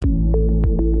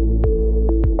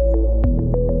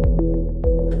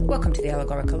welcome to the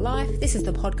Allegorical Life. This is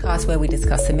the podcast where we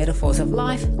discuss the metaphors of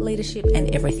life, leadership,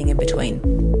 and everything in between.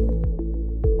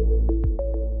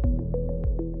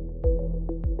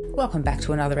 Welcome back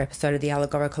to another episode of the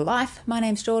Allegorical Life. My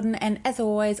name's Jordan, and as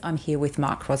always, I'm here with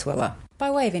Mark Rosweller. By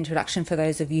way of introduction, for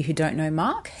those of you who don't know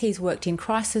Mark, he's worked in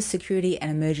crisis, security, and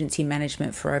emergency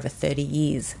management for over 30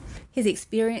 years. His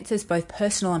experiences, both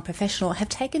personal and professional, have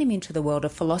taken him into the world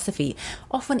of philosophy,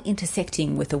 often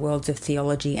intersecting with the worlds of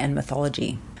theology and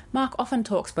mythology. Mark often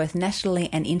talks both nationally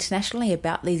and internationally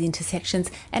about these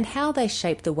intersections and how they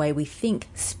shape the way we think,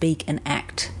 speak, and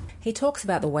act. He talks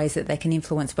about the ways that they can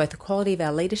influence both the quality of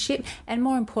our leadership and,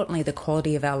 more importantly, the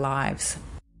quality of our lives.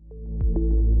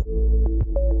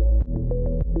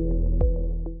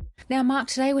 Now, Mark,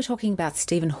 today we're talking about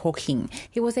Stephen Hawking.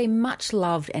 He was a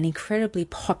much-loved and incredibly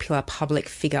popular public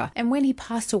figure, and when he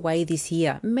passed away this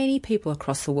year, many people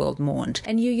across the world mourned,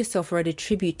 and you yourself wrote a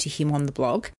tribute to him on the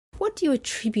blog. What do you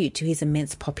attribute to his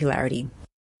immense popularity?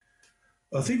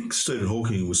 I think Stephen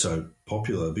Hawking was so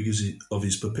popular because of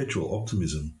his perpetual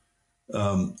optimism.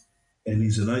 And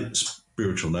his innate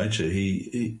spiritual nature,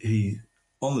 he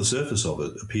on the surface of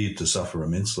it, appeared to suffer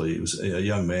immensely. He was a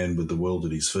young man with the world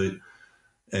at his feet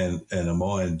and a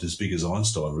mind as big as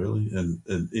Einstein, really. And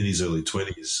in his early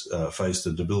 20s, faced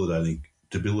a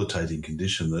debilitating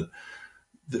condition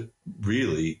that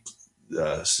really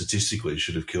statistically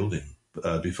should have killed him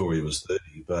before he was 30.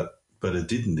 But it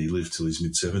didn't. He lived till his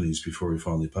mid-70s before he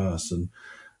finally passed. And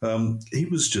he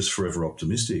was just forever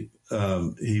optimistic.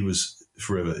 He was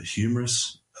forever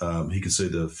humorous. He could see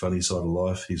the funny side of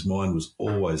life. His mind was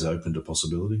always open to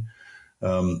possibility.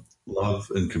 Love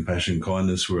and compassion,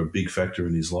 kindness were a big factor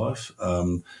in his life.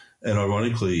 And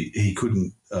ironically, he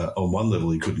couldn't, on one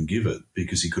level, he couldn't give it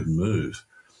because he couldn't move.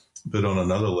 But on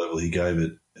another level, he gave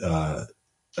it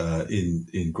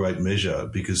in great measure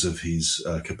because of his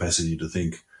capacity to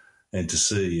think and to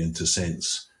see and to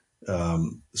sense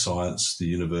science, the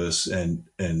universe, and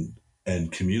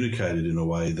communicate it in a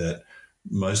way that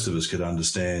most of us could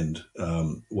understand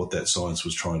what that science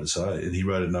was trying to say. And he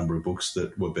wrote a number of books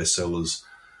that were bestsellers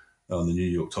on the New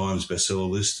York Times bestseller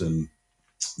list, and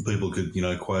people could,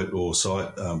 quote or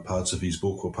cite parts of his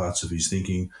book or parts of his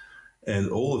thinking. And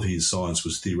all of his science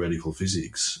was theoretical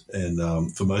physics.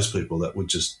 And for most people, that would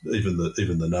just, even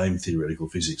the name theoretical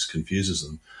physics confuses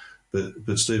them.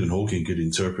 But Stephen Hawking could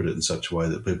interpret it in such a way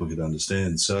that people could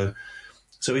understand. So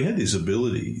he had this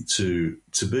ability to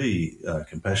be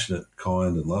compassionate,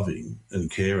 kind, and loving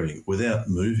and caring without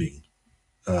moving,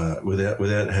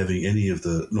 without having any of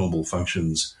the normal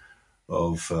functions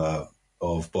of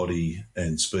body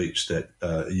and speech that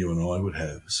you and I would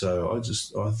have. So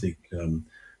I think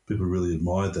people really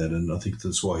admired that, and I think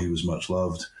that's why he was much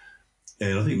loved.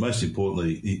 And I think most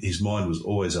importantly, his mind was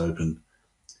always open,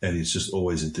 and he's just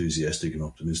always enthusiastic and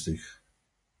optimistic.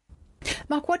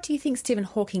 Mark, what do you think Stephen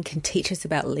Hawking can teach us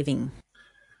about living?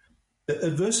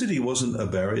 Adversity wasn't a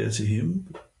barrier to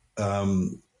him.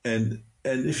 And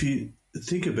if you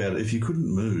think about it, if you couldn't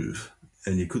move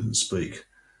and you couldn't speak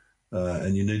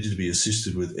and you needed to be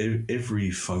assisted with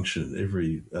every function,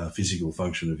 every physical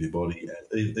function of your body,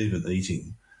 even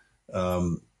eating,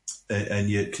 and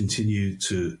yet continue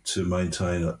to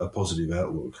maintain a positive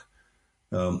outlook,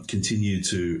 continue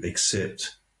to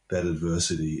accept that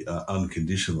adversity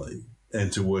unconditionally,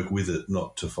 and to work with it,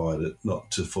 not to fight it, not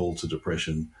to fall to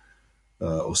depression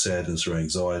or sadness or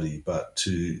anxiety, but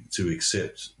to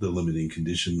accept the limiting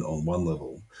condition on one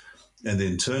level and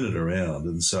then turn it around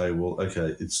and say, well,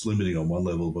 okay, it's limiting on one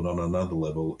level, but on another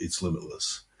level, it's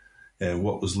limitless. And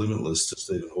what was limitless to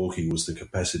Stephen Hawking was the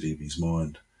capacity of his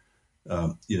mind,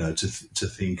 to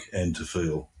think and to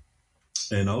feel,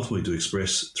 and ultimately to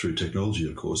express through technology.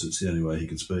 Of course, it's the only way he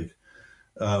could speak.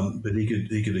 But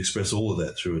he could express all of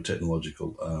that through a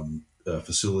technological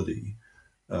facility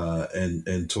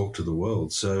and talk to the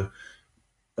world. So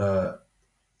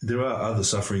there are other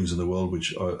sufferings in the world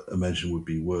which I imagine would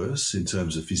be worse in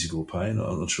terms of physical pain.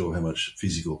 I'm not sure how much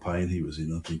physical pain he was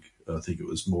in. I think it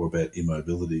was more about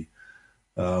immobility.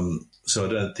 So I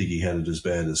don't think he had it as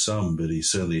bad as some, but he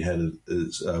certainly had it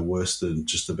as worse than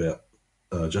just about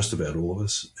all of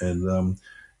us. And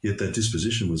yet that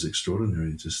disposition was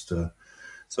extraordinary. So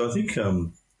I think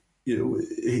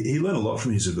he learned a lot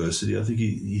from his adversity. I think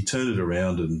he turned it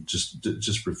around and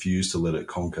just refused to let it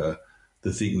conquer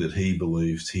the thing that he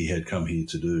believed he had come here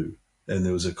to do. And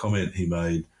there was a comment he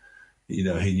made. He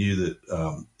knew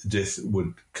that death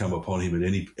would come upon him at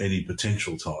any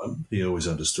potential time. He always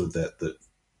understood that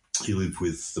he lived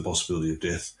with the possibility of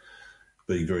death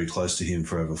being very close to him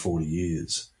for over 40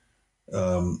 years.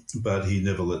 But he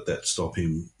never let that stop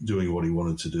him doing what he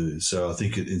wanted to do. So I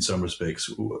think in some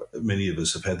respects, many of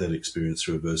us have had that experience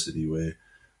through adversity where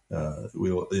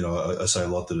we all, I say a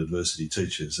lot that adversity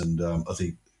teaches, and I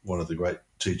think one of the great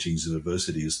teachings of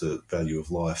adversity is the value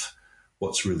of life,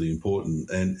 what's really important,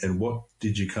 and what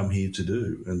did you come here to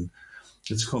do? And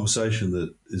it's a conversation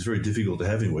that is very difficult to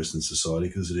have in Western society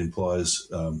because it implies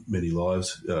many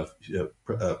lives,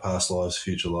 past lives,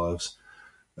 future lives.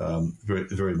 Very,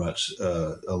 very much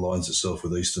aligns itself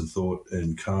with Eastern thought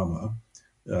and karma,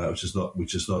 which is not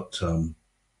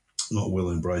not well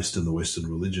embraced in the Western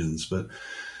religions. But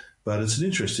it's an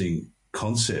interesting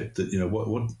concept that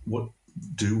what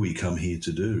do we come here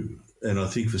to do? And I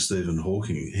think for Stephen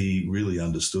Hawking, he really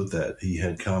understood that. He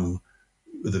had come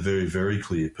with a very, very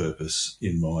clear purpose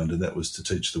in mind, and that was to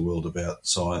teach the world about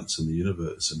science and the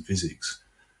universe and physics.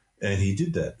 And he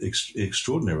did that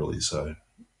extraordinarily so.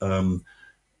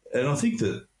 And I think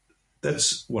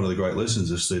that's one of the great lessons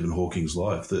of Stephen Hawking's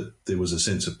life, that there was a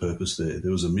sense of purpose there.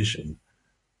 There was a mission,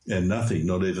 and nothing,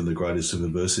 not even the greatest of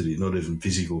adversity, not even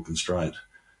physical constraint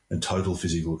and total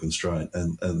physical constraint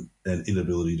and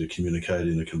inability to communicate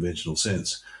in a conventional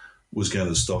sense was going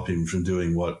to stop him from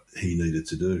doing what he needed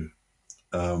to do.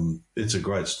 It's a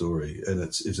great story, and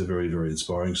it's a very, very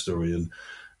inspiring story,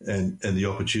 and the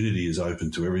opportunity is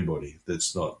open to everybody.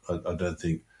 That's not, I don't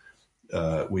think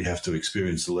we have to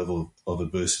experience the level of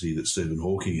adversity that Stephen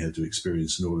Hawking had to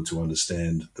experience in order to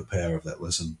understand the power of that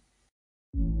lesson.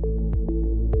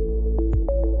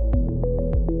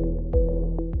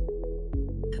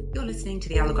 You're listening to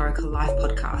the Allegorical Life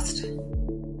podcast.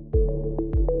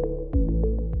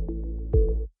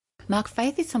 Mark,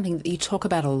 faith is something that you talk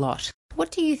about a lot.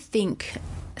 What do you think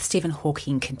Stephen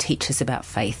Hawking can teach us about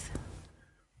faith?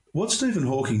 What Stephen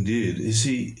Hawking did is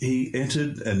he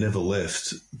entered and never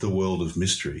left the world of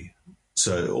mystery.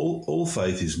 So all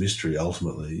faith is mystery,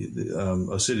 ultimately.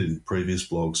 I said in previous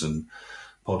blogs and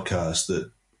podcasts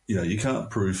that, you can't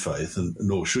prove faith, and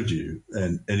nor should you.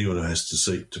 And anyone who has to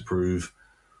seek to prove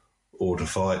or to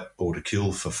fight or to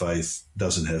kill for faith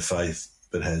doesn't have faith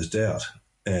but has doubt.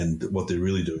 And what they're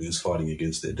really doing is fighting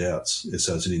against their doubts.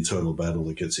 So it's an internal battle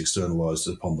that gets externalized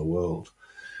upon the world.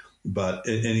 But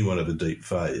anyone of a deep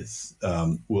faith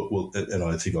will, and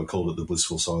I think I called it the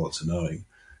blissful silence of knowing,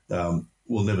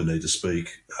 will never need to speak,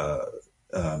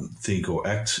 think or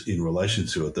act in relation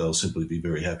to it. They'll simply be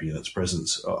very happy in its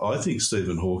presence. I think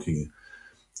Stephen Hawking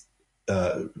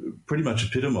pretty much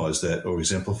epitomised that or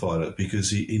exemplified it, because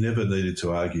he never needed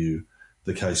to argue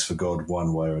the case for God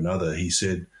one way or another. He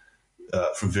said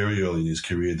from very early in his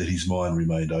career that his mind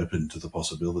remained open to the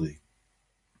possibility.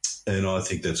 And I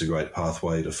think that's a great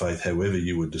pathway to faith, however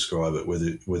you would describe it,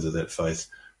 whether that faith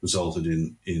resulted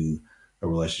in a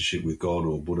relationship with God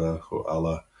or Buddha or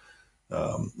Allah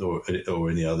or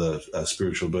any other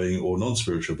spiritual being or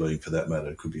non-spiritual being for that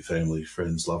matter. It could be family,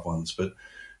 friends, loved ones. But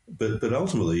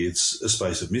ultimately it's a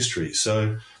space of mystery.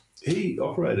 So he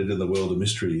operated in the world of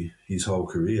mystery his whole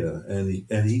career,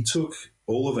 and he took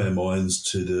all of our minds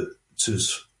to the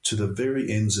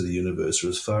very ends of the universe, or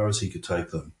as far as he could take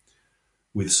them,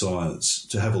 with science,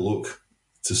 to have a look,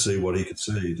 to see what he could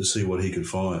see, to see what he could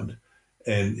find.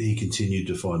 And he continued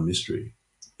to find mystery.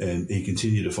 And he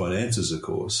continued to find answers, of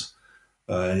course.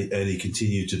 And he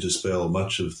continued to dispel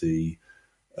much of the,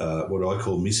 what I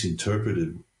call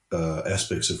misinterpreted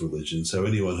aspects of religion. So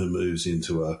anyone who moves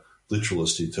into a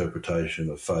literalist interpretation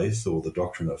of faith or the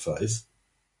doctrine of faith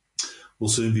will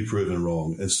soon be proven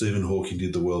wrong. And Stephen Hawking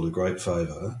did the world a great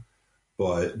favour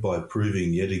by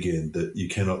proving yet again that you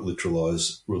cannot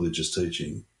literalise religious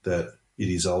teaching, that it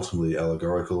is ultimately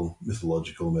allegorical,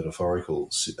 mythological, metaphorical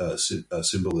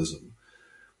symbolism.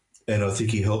 And I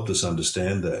think he helped us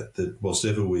understand that whilst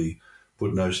ever we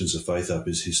put notions of faith up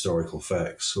as historical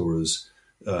facts or as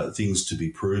things to be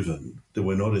proven, that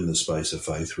we're not in the space of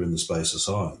faith, we're in the space of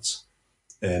science.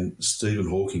 And Stephen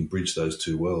Hawking bridged those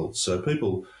two worlds. So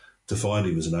people defined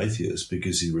him as an atheist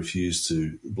because he refused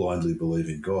to blindly believe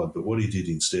in God. But what he did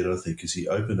instead, I think, is he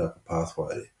opened up a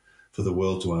pathway for the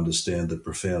world to understand the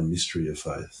profound mystery of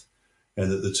faith,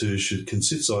 and that the two can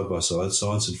sit side by side.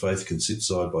 Science and faith can sit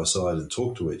side by side and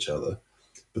talk to each other,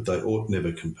 but they ought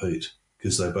never compete,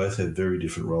 because they both have very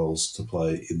different roles to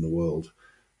play in the world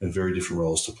and very different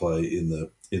roles to play in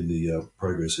the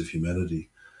progress of humanity.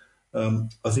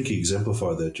 I think he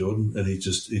exemplified that, Jordan, and he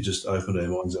just opened our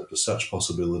minds up to such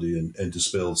possibility and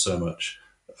dispelled so much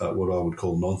what I would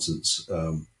call nonsense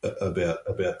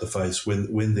about the faiths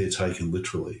when they're taken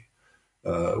literally,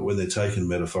 when they're taken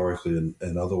metaphorically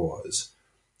and otherwise.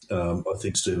 I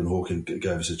think Stephen Hawking gave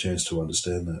us a chance to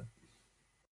understand that.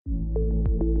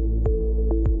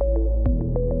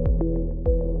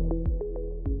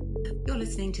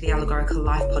 listening to the Allegorical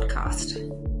Life podcast.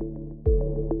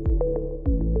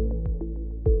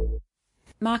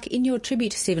 Mark, in your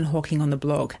tribute to Stephen Hawking on the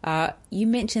blog, you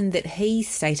mentioned that he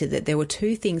stated that there were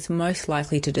two things most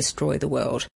likely to destroy the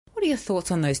world. What are your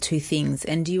thoughts on those two things,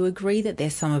 and do you agree that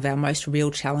they're some of our most real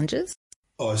challenges?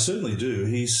 Oh, I certainly do.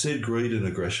 He said greed and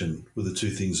aggression were the two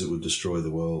things that would destroy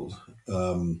the world.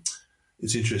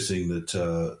 It's interesting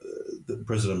that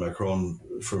President Macron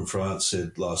from France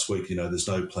said last week, there's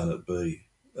no planet B,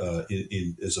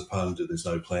 as a pun to there's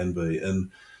no plan B.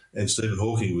 And Stephen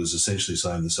Hawking was essentially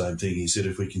saying the same thing. He said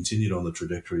if we continued on the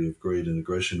trajectory of greed and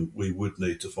aggression, we would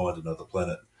need to find another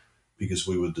planet because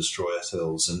we would destroy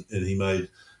ourselves. And he made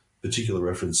particular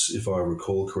reference, if I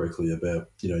recall correctly, about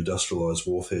industrialised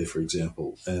warfare, for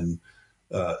example, and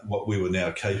what we were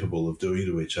now capable of doing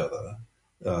to each other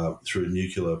through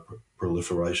nuclear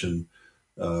proliferation,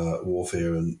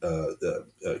 warfare, and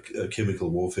chemical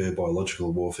warfare,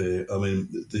 biological warfare. I mean,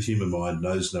 the human mind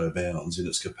knows no bounds in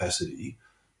its capacity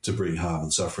to bring harm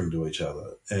and suffering to each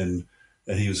other. And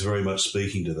he was very much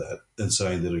speaking to that and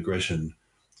saying that aggression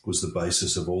was the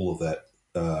basis of all of that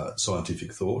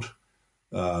scientific thought,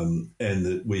 and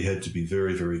that we had to be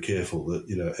very, very careful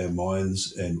that, our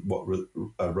minds and what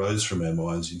arose from our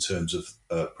minds in terms of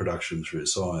production through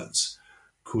science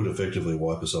could effectively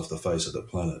wipe us off the face of the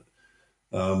planet.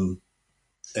 And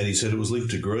he said it was linked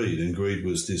to greed, and greed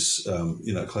was this,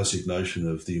 classic notion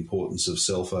of the importance of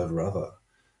self over other.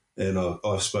 And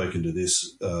I've spoken to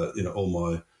this,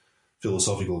 all my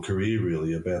philosophical career,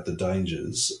 really, about the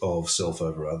dangers of self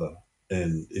over other.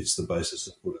 And it's the basis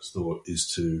of Buddhist thought is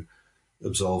to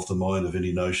absolve the mind of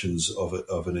any notions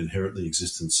of an inherently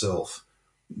existent self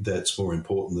that's more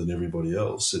important than everybody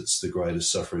else. It's the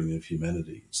greatest suffering of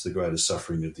humanity. It's the greatest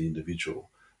suffering of the individual.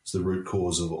 It's the root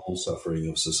cause of all suffering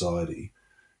of society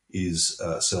is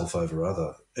self over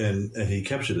other. And he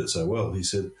captured it so well. He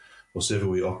said, whatever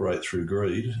we operate through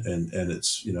greed and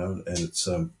its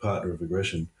partner of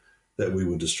aggression, that we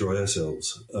would destroy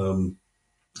ourselves.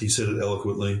 He said it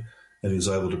eloquently, and he was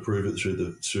able to prove it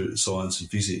through science and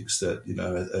physics that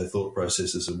our thought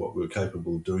processes and what we were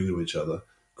capable of doing to each other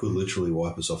could literally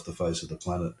wipe us off the face of the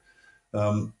planet.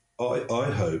 I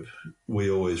hope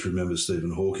we always remember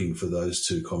Stephen Hawking for those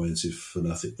two comments, if for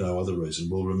no other reason.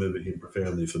 We'll remember him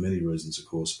profoundly for many reasons, of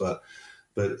course, but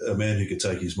a man who could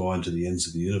take his mind to the ends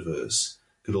of the universe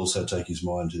could also take his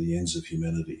mind to the ends of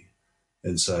humanity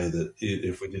and say that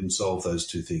if we didn't solve those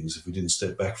two things, if we didn't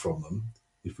step back from them,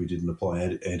 if we didn't apply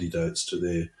antidotes to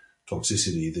their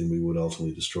toxicity, then we would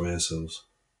ultimately destroy ourselves.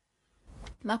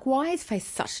 Mark, why is faith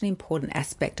such an important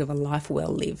aspect of a life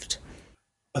well lived?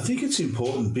 I think it's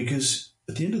important because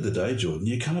at the end of the day, Jordan,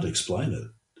 you can't explain it.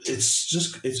 If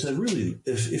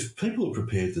people are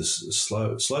prepared to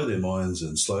slow their minds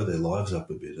and slow their lives up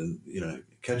a bit and,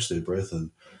 catch their breath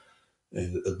and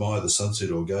admire the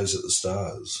sunset or gaze at the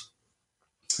stars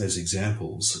as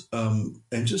examples,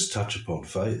 and just touch upon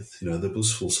faith, the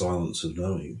blissful silence of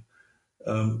knowing,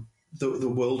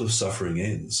 the world of suffering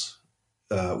ends.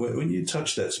 When you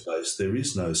touch that space, there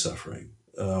is no suffering.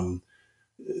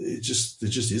 It just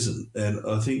isn't. And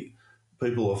I think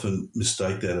people often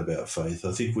mistake that about faith.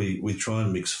 I think we try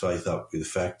and mix faith up with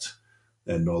fact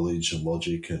and knowledge and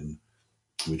logic, and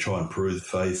we try and prove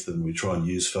faith, and we try and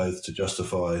use faith to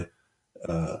justify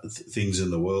things in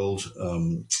the world.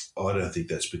 I don't think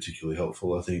that's particularly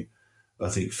helpful. I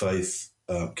think faith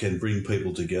can bring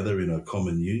people together in a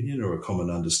common union or a common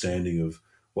understanding of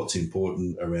what's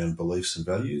important around beliefs and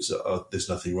values. There's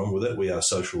nothing wrong with that. We are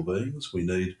social beings. We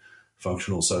need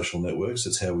functional social networks.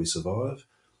 That's how we survive.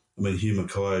 I mean, Hugh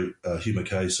Mackay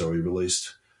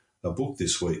released a book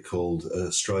this week called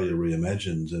Australia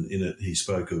Reimagined, and in it he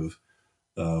spoke of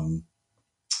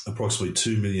approximately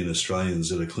 2 million Australians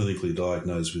that are clinically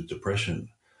diagnosed with depression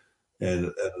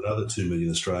and another 2 million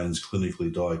Australians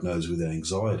clinically diagnosed with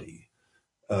anxiety.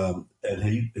 And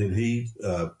he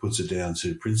puts it down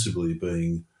to principally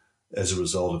being as a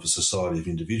result of a society of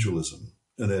individualism,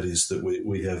 and that is that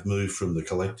we have moved from the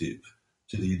collective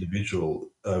to the individual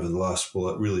over the last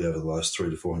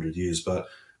 300 to 400 years, but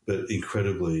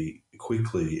incredibly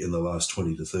quickly in the last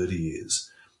 20 to 30 years.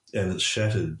 And it's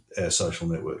shattered our social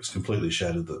networks, completely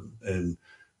shattered them. And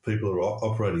people are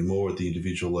operating more at the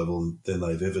individual level than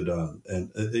they've ever done.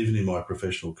 And even in my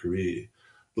professional career,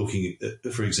 looking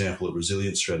at, for example, at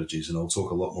resilience strategies, and I'll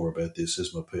talk a lot more about this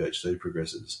as my PhD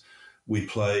progresses, we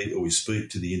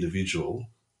speak to the individual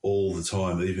all the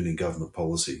time, even in government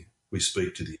policy. We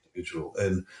speak to the individual.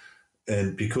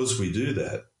 And because we do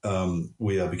that,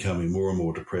 we are becoming more and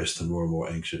more depressed and more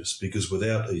anxious, because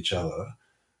without each other,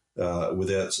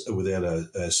 without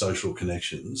our social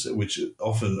connections, which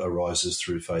often arises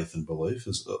through faith and belief,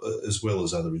 as well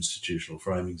as other institutional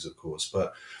framings, of course.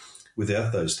 But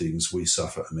without those things, we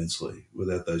suffer immensely.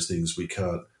 Without those things, we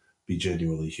can't be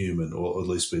genuinely human, or at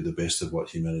least be the best of what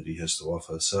humanity has to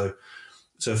offer. So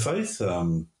faith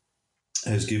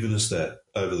has given us that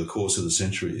over the course of the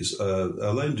centuries.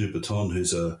 Alain de Botton,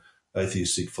 who's a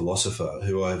atheistic philosopher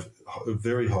who I have a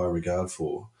very high regard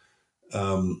for,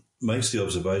 makes the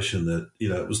observation that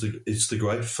it's the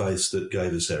great faith that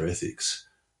gave us our ethics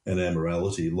and our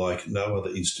morality, like no other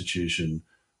institution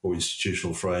or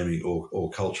institutional framing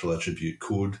or cultural attribute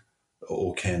could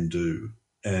or can do.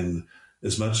 And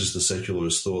as much as the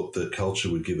secularists thought that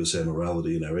culture would give us our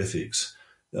morality and our ethics,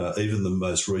 even the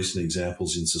most recent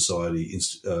examples in society,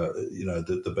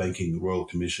 the Banking Royal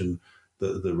Commission,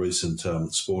 the recent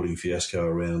sporting fiasco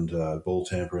around ball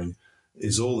tampering,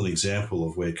 is all an example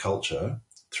of where culture,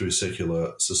 through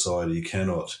secular society,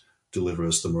 cannot deliver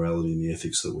us the morality and the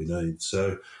ethics that we need.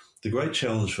 So the great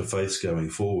challenge for faiths going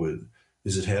forward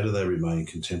is that how do they remain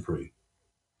contemporary?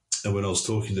 And when I was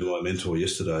talking to my mentor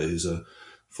yesterday, who's a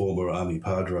former Army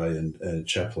Padre and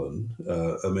chaplain,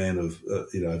 a man of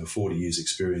over 40 years'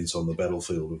 experience on the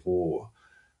battlefield of war,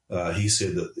 he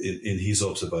said that in his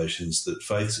observations that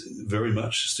faith very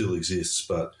much still exists,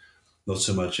 but not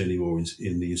so much anymore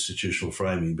in the institutional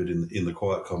framing, but in the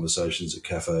quiet conversations at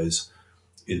cafes,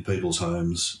 in people's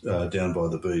homes, down by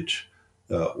the beach,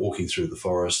 walking through the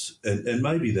forest. And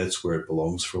maybe that's where it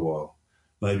belongs for a while.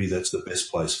 Maybe that's the best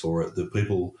place for it, that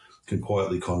people can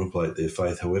quietly contemplate their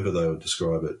faith, however they would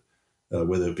describe it,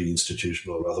 whether it be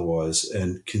institutional or otherwise,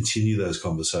 and continue those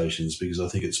conversations, because I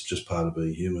think it's just part of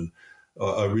being human.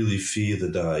 I really fear the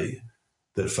day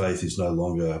that faith is no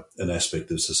longer an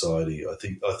aspect of society. I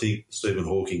think Stephen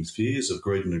Hawking's fears of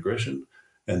greed and aggression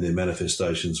and their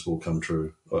manifestations will come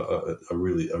true. I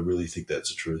really think that's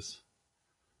the truth.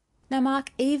 Now,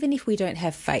 Mark, even if we don't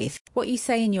have faith, what you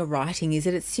say in your writing is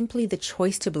that it's simply the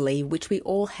choice to believe, which we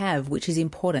all have, which is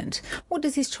important. What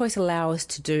does this choice allow us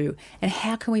to do, and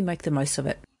how can we make the most of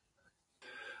it?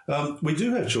 We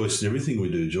do have choice in everything we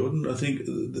do, Jordan. I think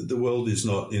the world is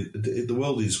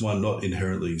not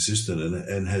inherently existent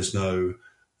and has no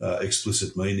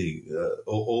explicit meaning.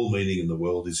 All meaning in the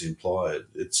world is implied.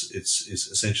 It's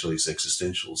essentially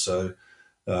existential. So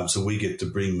we get to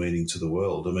bring meaning to the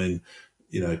world. I mean,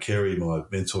 Kerry, my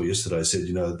mentor yesterday, said,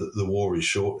 the war is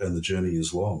short and the journey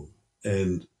is long.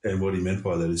 And what he meant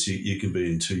by that is you can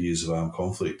be in 2 years of armed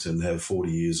conflict and have 40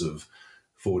 years of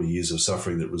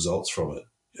suffering that results from it.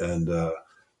 And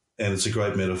it's a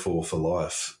great metaphor for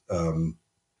life.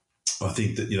 I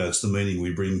think that, it's the meaning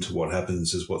we bring to what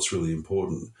happens is what's really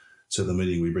important. So the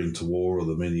meaning we bring to war, or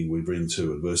the meaning we bring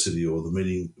to adversity, or the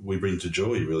meaning we bring to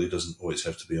joy, really doesn't always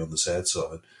have to be on the sad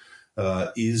side,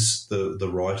 is the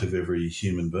right of every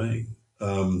human being.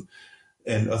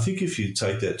 And I think if you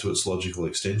take that to its logical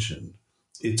extension,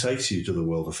 it takes you to the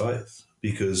world of faith,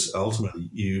 because ultimately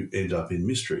you end up in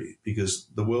mystery, because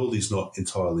the world is not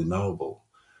entirely knowable.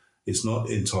 It's not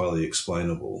entirely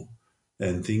explainable,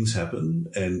 and things happen,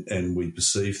 and we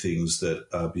perceive things that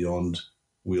are beyond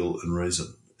will and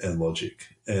reason and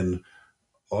logic. And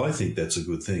I think that's a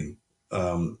good thing.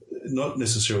 Not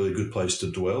necessarily a good place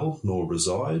to dwell nor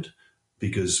reside,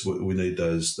 because we need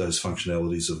those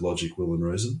functionalities of logic, will, and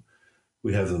reason.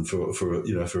 We have them for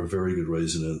a very good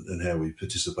reason and how we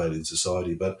participate in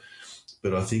society. But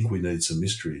I think we need some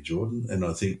mystery, Jordan, and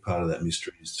I think part of that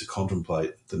mystery is to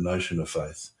contemplate the notion of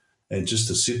faith and just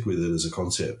to sit with it as a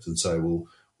concept and say, well,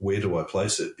 where do I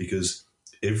place it? Because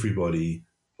everybody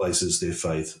places their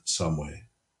faith somewhere.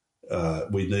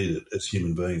 We need it as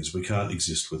human beings. We can't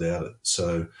exist without it.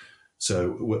 So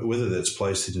whether that's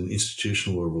placed in an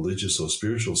institutional or religious or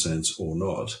spiritual sense or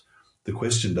not, the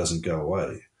question doesn't go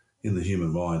away in the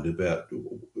human mind about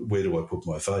where do I put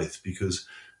my faith? Because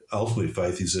ultimately,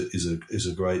 faith is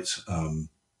a great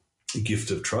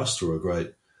gift of trust, or a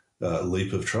great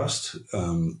leap of trust.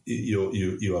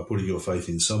 You are putting your faith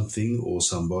in something or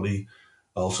somebody,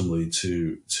 ultimately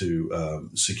to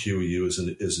secure you as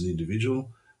an individual,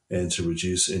 and to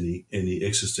reduce any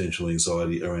existential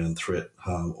anxiety around threat,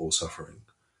 harm, or suffering.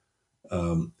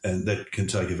 And that can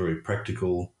take a very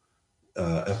practical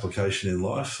application in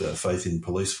life, faith in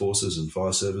police forces and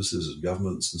fire services and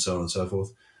governments and so on and so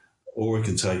forth. Or it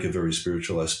can take a very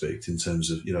spiritual aspect in terms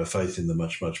of, faith in the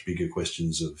much, much bigger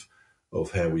questions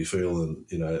of how we feel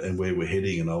and where we're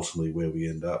heading and ultimately where we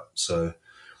end up. So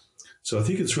I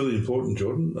think it's really important,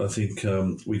 Jordan. I think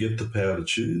we get the power to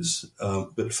choose,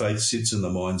 but faith sits in the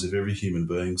minds of every human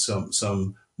being,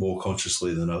 some more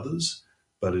consciously than others.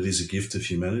 but it is a gift of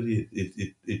humanity.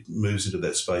 It moves into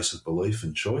that space of belief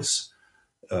and choice,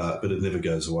 but it never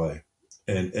goes away.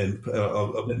 And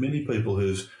I've met many people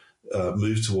who've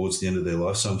moved towards the end of their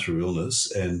life, some through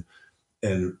illness, and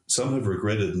some have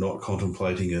regretted not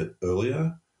contemplating it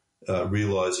earlier,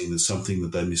 realising there's something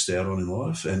that they missed out on in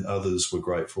life, and others were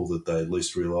grateful that they at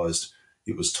least realised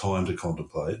it was time to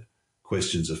contemplate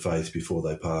questions of faith before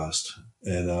they passed.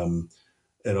 And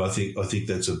I think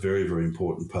that's a very, very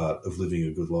important part of living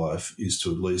a good life, is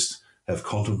to at least have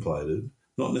contemplated,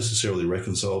 not necessarily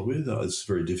reconciled with. It's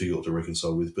very difficult to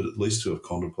reconcile with, but at least to have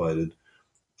contemplated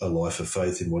a life of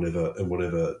faith in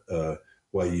whatever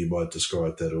way you might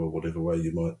describe that, or whatever way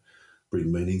you might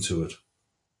bring meaning to it.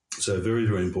 So very,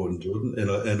 very important, Jordan.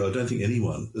 And I don't think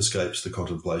anyone escapes the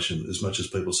contemplation. As much as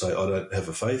people say, I don't have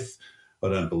a faith, I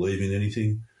don't believe in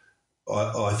anything,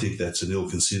 I think that's an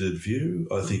ill-considered view.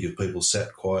 I think if people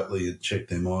sat quietly and checked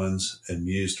their minds and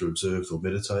mused or observed or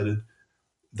meditated,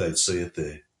 they'd see it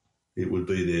there. It would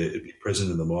be there, it'd be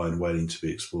present in the mind, waiting to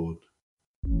be explored.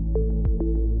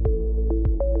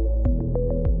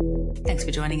 Thanks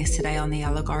for joining us today on The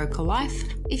Allegorical Life.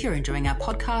 If you're enjoying our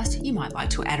podcast, you might like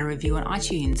to add a review on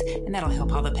iTunes, and that'll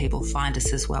help other people find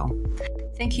us as well.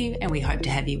 Thank you, and we hope to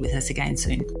have you with us again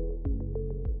soon.